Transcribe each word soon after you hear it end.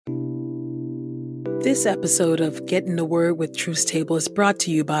This episode of Get in the Word with Truth Table is brought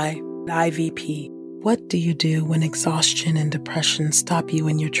to you by IVP. What do you do when exhaustion and depression stop you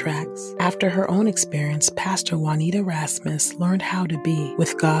in your tracks? After her own experience, Pastor Juanita Rasmus learned how to be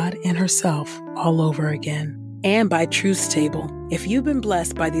with God and herself all over again. And by Truth Table. If you've been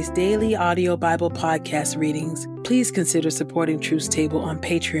blessed by these daily audio Bible podcast readings, please consider supporting Truth Table on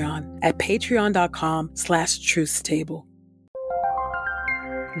Patreon at patreon.com/truthstable.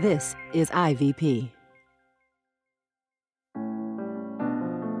 This is IVP.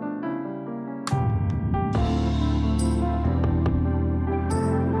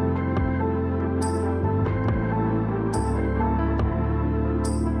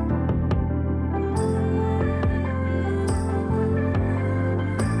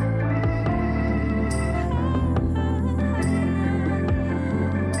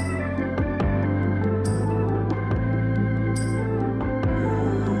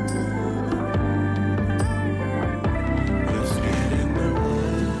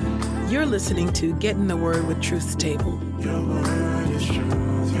 You're listening to Get in the Word with Truth Table. Your word is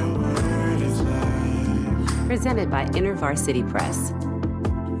truth, your word is life. Presented by InterVarsity Press.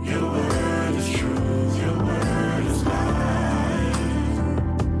 Your word is truth, your word is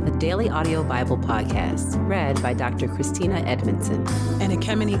life. A daily audio Bible podcast read by Dr. Christina Edmondson And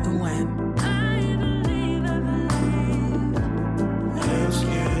Ekemini Uwan. Let's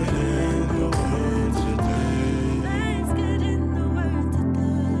get in the word today.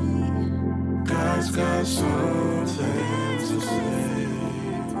 God's got something to say.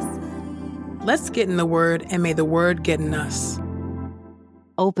 Let's get in the Word, and may the Word get in us.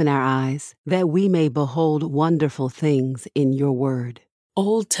 Open our eyes that we may behold wonderful things in your word.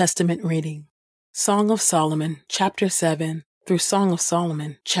 Old Testament reading. Song of Solomon, chapter 7 through Song of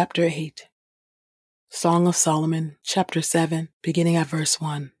Solomon, chapter 8. Song of Solomon, chapter 7, beginning at verse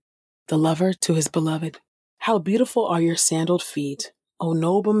 1. The lover to his beloved. How beautiful are your sandaled feet, O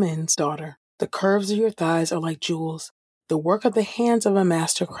nobleman's daughter. The curves of your thighs are like jewels, the work of the hands of a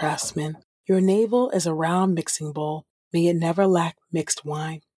master craftsman. Your navel is a round mixing bowl. May it never lack mixed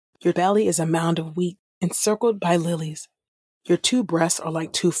wine. Your belly is a mound of wheat, encircled by lilies. Your two breasts are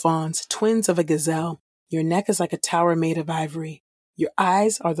like two fawns, twins of a gazelle. Your neck is like a tower made of ivory. Your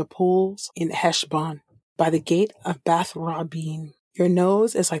eyes are the pools in Heshbon, by the gate of Bath Rabbim. Your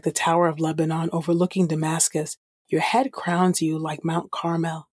nose is like the tower of Lebanon overlooking Damascus. Your head crowns you like Mount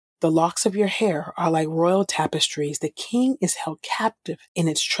Carmel. The locks of your hair are like royal tapestries. The king is held captive in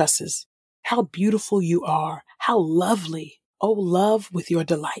its tresses. How beautiful you are! How lovely! O love with your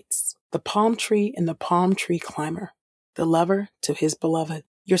delights. The palm tree and the palm tree climber. The lover to his beloved.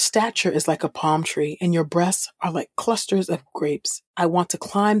 Your stature is like a palm tree, and your breasts are like clusters of grapes. I want to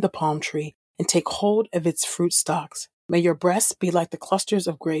climb the palm tree and take hold of its fruit stalks. May your breasts be like the clusters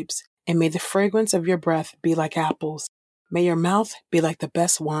of grapes, and may the fragrance of your breath be like apples. May your mouth be like the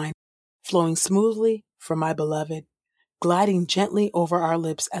best wine, flowing smoothly for my beloved, gliding gently over our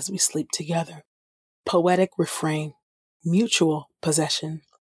lips as we sleep together. Poetic refrain, mutual possession.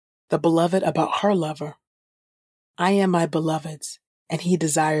 The beloved about her lover. I am my beloved's, and he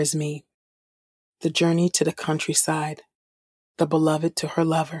desires me. The journey to the countryside. The beloved to her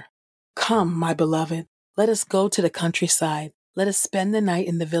lover. Come, my beloved, let us go to the countryside. Let us spend the night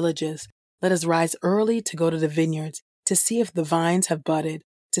in the villages. Let us rise early to go to the vineyards, to see if the vines have budded,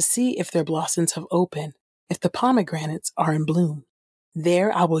 to see if their blossoms have opened, if the pomegranates are in bloom.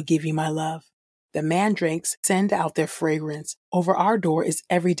 There I will give you my love. The mandrakes send out their fragrance. Over our door is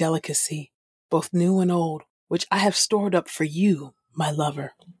every delicacy, both new and old, which I have stored up for you, my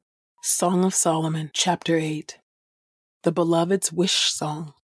lover. Song of Solomon, chapter 8. The beloved's wish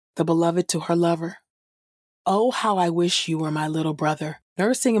song. The beloved to her lover. Oh, how I wish you were my little brother,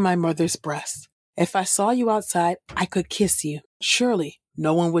 nursing in my mother's breast. If I saw you outside, I could kiss you. Surely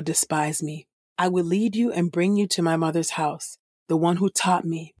no one would despise me. I would lead you and bring you to my mother's house, the one who taught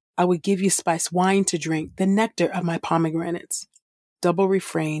me. I would give you spiced wine to drink, the nectar of my pomegranates. Double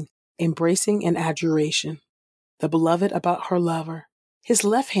refrain, embracing and adjuration. The beloved about her lover. His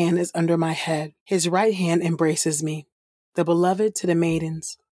left hand is under my head. His right hand embraces me. The beloved to the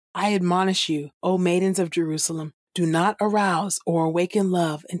maidens. I admonish you, O maidens of Jerusalem, do not arouse or awaken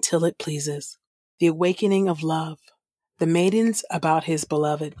love until it pleases. The awakening of love. The maidens about his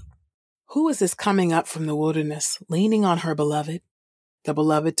beloved. Who is this coming up from the wilderness, leaning on her beloved? The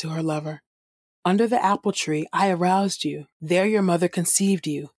beloved to her lover. Under the apple tree I aroused you. There your mother conceived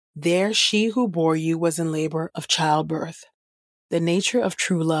you. There she who bore you was in labor of childbirth. The nature of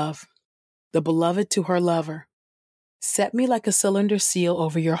true love. The beloved to her lover. Set me like a cylinder seal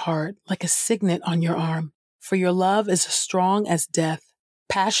over your heart, like a signet on your arm. For your love is as strong as death.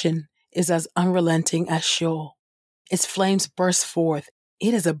 Passion is as unrelenting as Sheol. Its flames burst forth.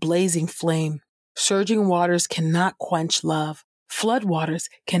 It is a blazing flame. Surging waters cannot quench love. Flood waters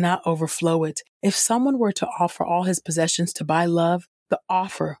cannot overflow it. If someone were to offer all his possessions to buy love, the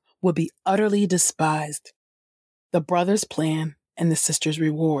offer would be utterly despised. The brother's plan and the sister's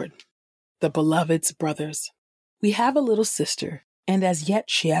reward. The beloved's brothers. We have a little sister, and as yet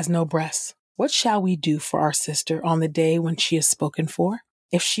she has no breasts. What shall we do for our sister on the day when she is spoken for?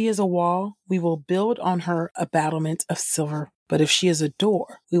 If she is a wall, we will build on her a battlement of silver. But if she is a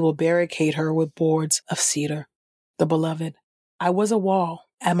door, we will barricade her with boards of cedar. The beloved. I was a wall,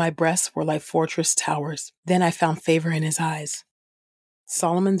 and my breasts were like fortress towers. Then I found favor in his eyes.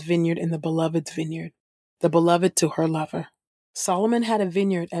 Solomon's vineyard and the beloved's vineyard. The beloved to her lover. Solomon had a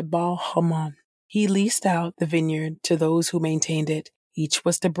vineyard at Baal Hamon. He leased out the vineyard to those who maintained it. Each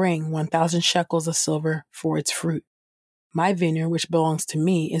was to bring 1,000 shekels of silver for its fruit. My vineyard, which belongs to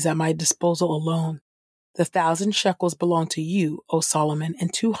me, is at my disposal alone. The 1,000 shekels belong to you, O Solomon,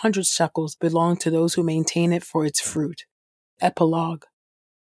 and 200 shekels belong to those who maintain it for its fruit. Epilogue.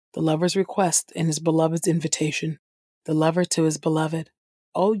 The lover's request and his beloved's invitation. The lover to his beloved.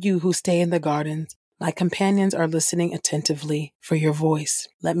 O you who stay in the gardens, my companions are listening attentively for your voice.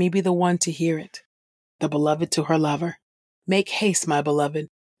 Let me be the one to hear it. The beloved to her lover. Make haste, my beloved.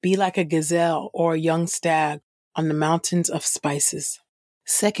 Be like a gazelle or a young stag on the mountains of spices.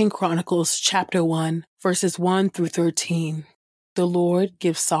 2 Chronicles chapter 1, verses 1 through 13. The Lord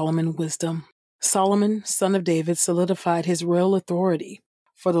gives Solomon wisdom. Solomon, son of David, solidified his royal authority,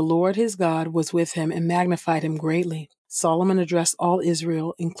 for the Lord his God was with him and magnified him greatly. Solomon addressed all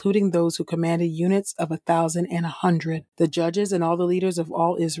Israel, including those who commanded units of 1,000 and 100, the judges and all the leaders of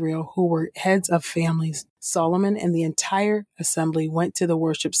all Israel who were heads of families. Solomon and the entire assembly went to the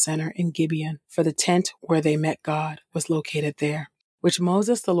worship center in Gibeon, for the tent where they met God was located there, which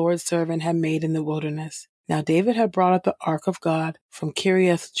Moses, the Lord's servant, had made in the wilderness. Now David had brought up the ark of God from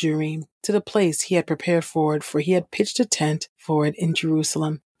Kiriath Jearim to the place he had prepared for it, for he had pitched a tent for it in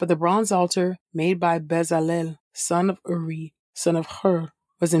Jerusalem. But the bronze altar made by Bezalel, son of Uri, son of Hur,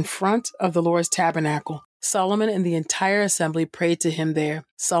 was in front of the Lord's tabernacle. Solomon and the entire assembly prayed to him there.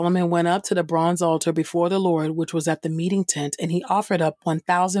 Solomon went up to the bronze altar before the Lord, which was at the meeting tent, and he offered up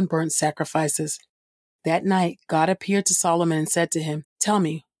 1,000 burnt sacrifices. That night, God appeared to Solomon and said to him, "Tell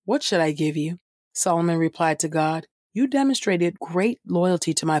me, what should I give you?" Solomon replied to God, "You demonstrated great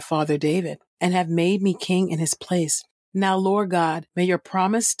loyalty to my father David and have made me king in his place. Now, Lord God, may your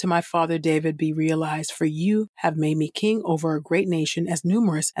promise to my father David be realized, for you have made me king over a great nation as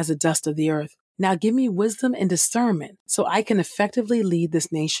numerous as the dust of the earth. Now give me wisdom and discernment so I can effectively lead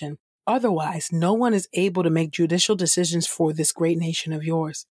this nation. Otherwise, no one is able to make judicial decisions for this great nation of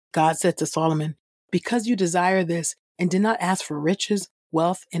yours." God said to Solomon, "Because you desire this and did not ask for riches,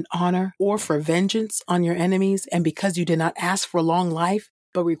 wealth, and honor, or for vengeance on your enemies, and because you did not ask for long life,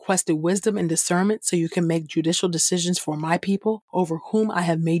 but requested wisdom and discernment so you can make judicial decisions for my people, over whom I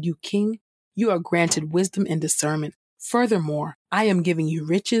have made you king, you are granted wisdom and discernment. Furthermore, I am giving you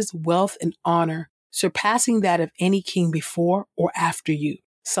riches, wealth, and honor, surpassing that of any king before or after you."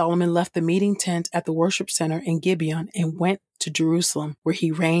 Solomon left the meeting tent at the worship center in Gibeon and went to Jerusalem, where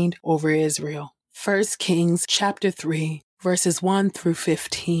he reigned over Israel. 1 Kings chapter 3, verses 1 through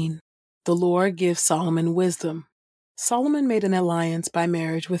 15. The Lord gives Solomon wisdom. Solomon made an alliance by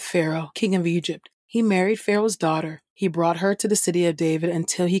marriage with Pharaoh, king of Egypt. He married Pharaoh's daughter. He brought her to the city of David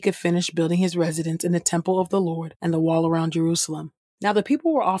until he could finish building his residence in the temple of the Lord and the wall around Jerusalem. Now the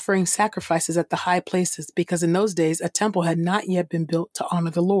people were offering sacrifices at the high places because in those days a temple had not yet been built to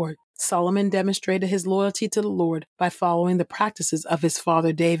honor the Lord. Solomon demonstrated his loyalty to the Lord by following the practices of his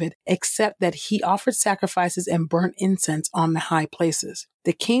father David, except that he offered sacrifices and burnt incense on the high places.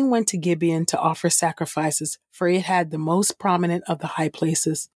 The king went to Gibeon to offer sacrifices, for it had the most prominent of the high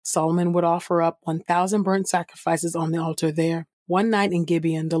places. Solomon would offer up 1,000 burnt sacrifices on the altar there. One night in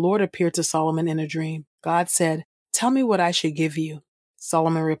Gibeon, the Lord appeared to Solomon in a dream. God said, "Tell me what I should give you."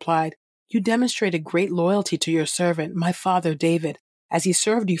 Solomon replied, "You demonstrated great loyalty to your servant, my father David, as he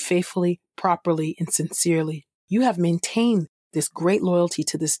served you faithfully, properly, and sincerely. You have maintained this great loyalty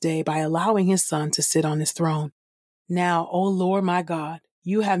to this day by allowing his son to sit on his throne. Now, O Lord my God,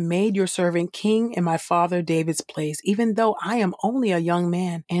 you have made your servant king in my father David's place, even though I am only a young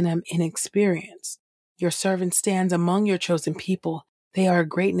man and am inexperienced. Your servant stands among your chosen people. They are a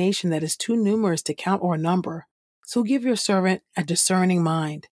great nation that is too numerous to count or number. So give your servant a discerning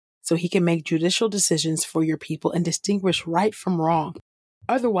mind, so he can make judicial decisions for your people and distinguish right from wrong.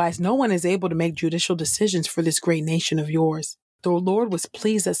 Otherwise, no one is able to make judicial decisions for this great nation of yours." The Lord was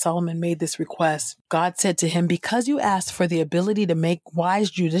pleased that Solomon made this request. God said to him, "Because you asked for the ability to make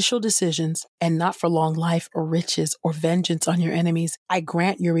wise judicial decisions and not for long life or riches or vengeance on your enemies, I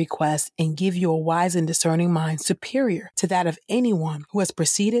grant your request and give you a wise and discerning mind superior to that of anyone who has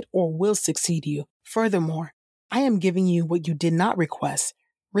preceded or will succeed you. Furthermore, I am giving you what you did not request,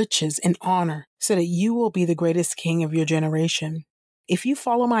 riches and honor, so that you will be the greatest king of your generation. If you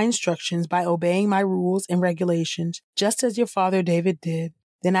follow my instructions by obeying my rules and regulations, just as your father David did,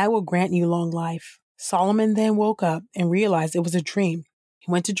 then I will grant you long life." Solomon then woke up and realized it was a dream.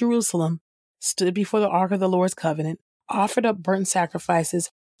 He went to Jerusalem, stood before the ark of the Lord's covenant, offered up burnt sacrifices,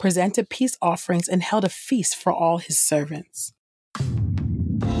 presented peace offerings, and held a feast for all his servants.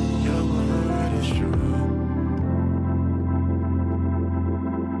 Your word is true.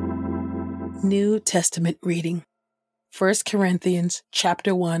 New Testament reading. 1 Corinthians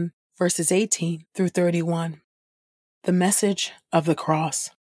chapter 1, verses 18 through 31. The message of the cross.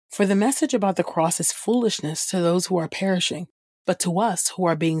 For the message about the cross is foolishness to those who are perishing, but to us who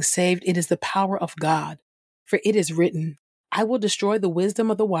are being saved, it is the power of God. For it is written, "I will destroy the wisdom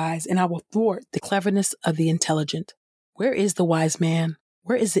of the wise, and I will thwart the cleverness of the intelligent." Where is the wise man?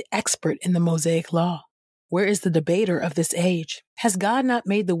 Where is the expert in the Mosaic law? Where is the debater of this age? Has God not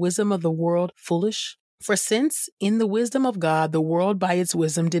made the wisdom of the world foolish? For since in the wisdom of God, the world by its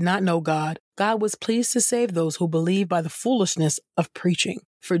wisdom did not know God, God was pleased to save those who believe by the foolishness of preaching.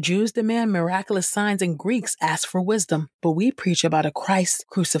 For Jews demand miraculous signs and Greeks ask for wisdom, but we preach about a Christ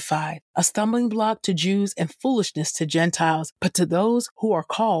crucified, a stumbling block to Jews and foolishness to Gentiles. But to those who are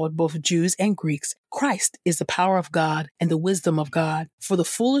called, both Jews and Greeks, Christ is the power of God and the wisdom of God. For the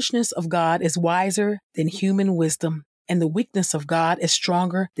foolishness of God is wiser than human wisdom, and the weakness of God is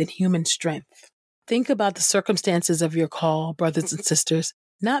stronger than human strength. Think about the circumstances of your call, brothers and sisters.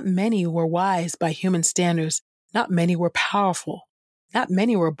 Not many were wise by human standards. Not many were powerful. Not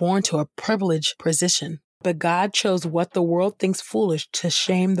many were born to a privileged position. But God chose what the world thinks foolish to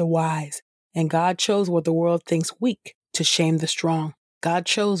shame the wise. And God chose what the world thinks weak to shame the strong. God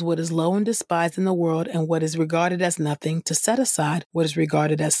chose what is low and despised in the world and what is regarded as nothing to set aside what is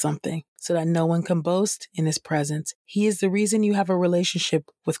regarded as something, so that no one can boast in his presence. He is the reason you have a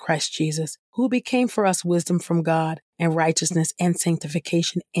relationship with Christ Jesus, who became for us wisdom from God and righteousness and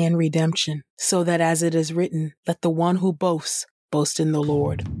sanctification and redemption, so that as it is written, let the one who boasts boast in the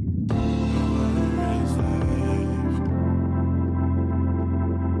Lord.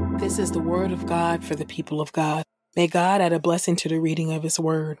 This is the word of God for the people of God. May God add a blessing to the reading of his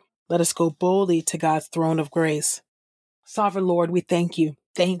word. Let us go boldly to God's throne of grace. Sovereign Lord, we thank you.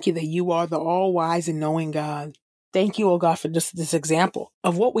 Thank you that you are the all-wise and knowing God. Thank you, O God, for just this example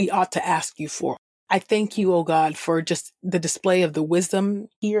of what we ought to ask you for. I thank you, O God, for just the display of the wisdom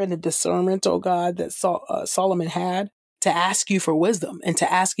here and the discernment, O God, that Solomon had to ask you for wisdom and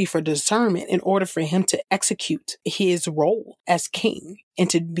to ask you for discernment in order for him to execute his role as king and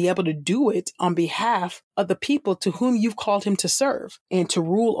to be able to do it on behalf of the people to whom you've called him to serve and to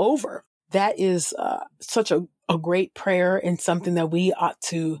rule over. That is such a great prayer and something that we ought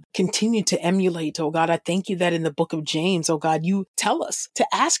to continue to emulate. Oh God, I thank you that in the book of James, oh God, you tell us to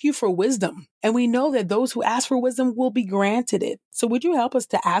ask you for wisdom. And we know that those who ask for wisdom will be granted it. So would you help us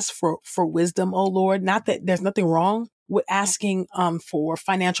to ask for wisdom, oh Lord? Not that there's nothing wrong with asking for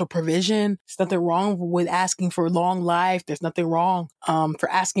financial provision. There's nothing wrong with asking for long life. There's nothing wrong for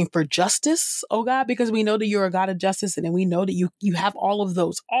asking for justice, oh God, because we know that you're a God of justice, and then we know that you have all of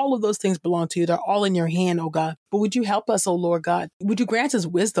those. All of those things belong to you. They're all in your hand, oh God. But would you help us, oh Lord God? Would you grant us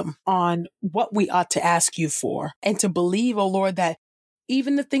wisdom on what we ought to ask you for, and to believe, oh Lord, that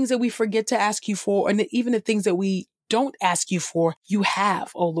even the things that we forget to ask you for, and even the things that we don't ask you for, you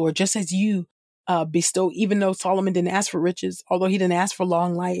have, oh Lord, just as you bestow, even though Solomon didn't ask for riches, although he didn't ask for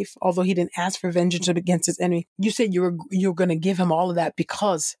long life, although he didn't ask for vengeance against his enemy. You said you're going to give him all of that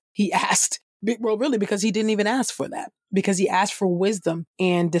because he asked. Well, really, because he didn't even ask for that, because he asked for wisdom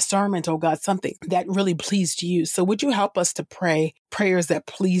and discernment, oh God, something that really pleased you. So would you help us to pray prayers that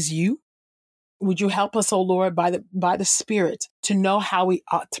please you? Would you help us, oh Lord, by the Spirit to know how we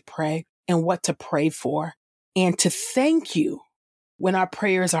ought to pray and what to pray for, and to thank you when our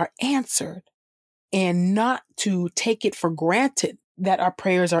prayers are answered, and not to take it for granted that our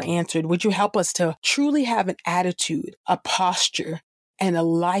prayers are answered? Would you help us to truly have an attitude, a posture, and a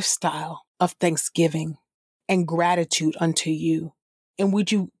lifestyle of thanksgiving and gratitude unto you? And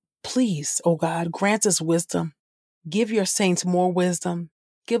would you please, oh God, grant us wisdom. Give your saints more wisdom.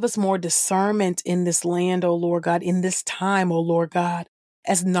 Give us more discernment in this land, oh Lord God, in this time, oh Lord God.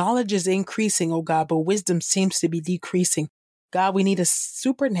 As knowledge is increasing, oh God, but wisdom seems to be decreasing. God, we need a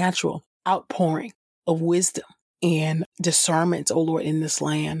supernatural outpouring of wisdom and discernment, O Lord, in this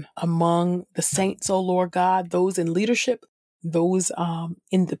land among the saints, O Lord God, those in leadership, those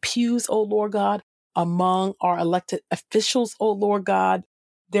in the pews, O Lord God, among our elected officials, O Lord God.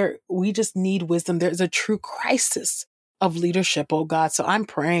 We just need wisdom. There's a true crisis of leadership, O God. So I'm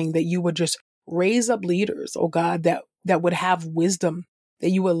praying that you would just raise up leaders, O God, that would have wisdom, that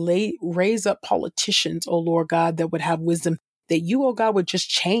you would raise up politicians, O Lord God, that would have wisdom, that you, O God, would just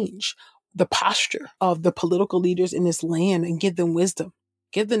change the posture of the political leaders in this land and give them wisdom,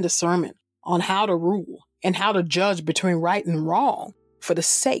 give them discernment on how to rule and how to judge between right and wrong for the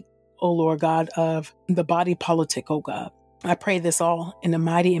sake, O Lord God, of the body politic, O God. I pray this all in the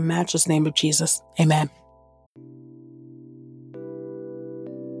mighty and matchless name of Jesus. Amen.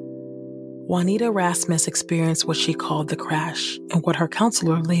 Juanita Rasmus experienced what she called the crash and what her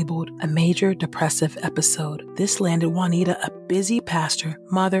counselor labeled a major depressive episode. This landed Juanita, a busy pastor,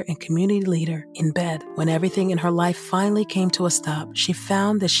 mother, and community leader, in bed. When everything in her life finally came to a stop, she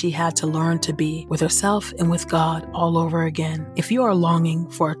found that she had to learn to be with herself and with God all over again. If you are longing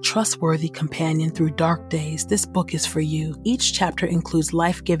for a trustworthy companion through dark days, this book is for you. Each chapter includes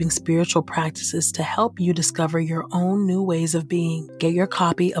life-giving spiritual practices to help you discover your own new ways of being. Get your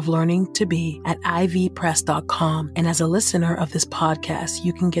copy of Learning to Be at ivpress.com. And as a listener of this podcast,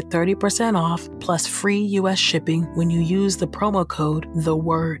 you can get 30% off plus free U.S. shipping when you use the promo code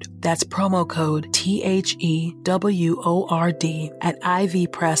THEWORD. That's promo code THEWORD at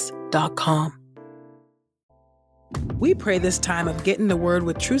ivpress.com. We pray this time of Getting the Word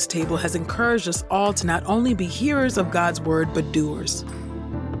with Truth Table has encouraged us all to not only be hearers of God's Word, but doers.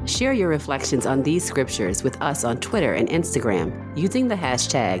 Share your reflections on these scriptures with us on Twitter and Instagram using the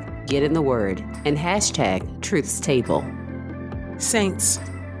hashtag #GetInTheWord and hashtag #TruthsTable. Saints,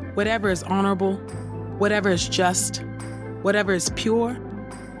 whatever is honorable, whatever is just, whatever is pure,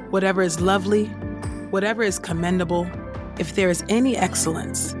 whatever is lovely, whatever is commendable, if there is any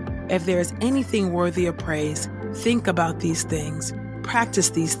excellence, if there is anything worthy of praise, think about these things,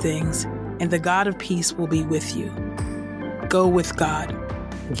 practice these things, and the God of peace will be with you. Go with God.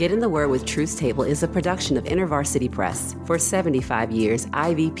 Get in the Word with Truth Table is a production of InterVarsity Press. For 75 years,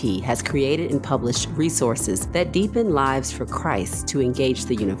 IVP has created and published resources that deepen lives for Christ to engage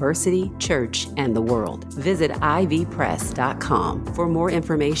the university, church, and the world. Visit ivpress.com for more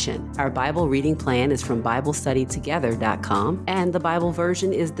information. Our Bible reading plan is from BibleStudyTogether.com, and the Bible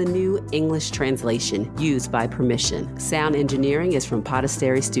version is the new English translation used by permission. Sound engineering is from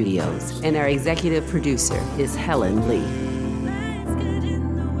Podastery Studios, and our executive producer is Helen Lee.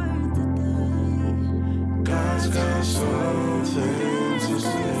 God's got something to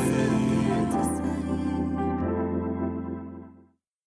say.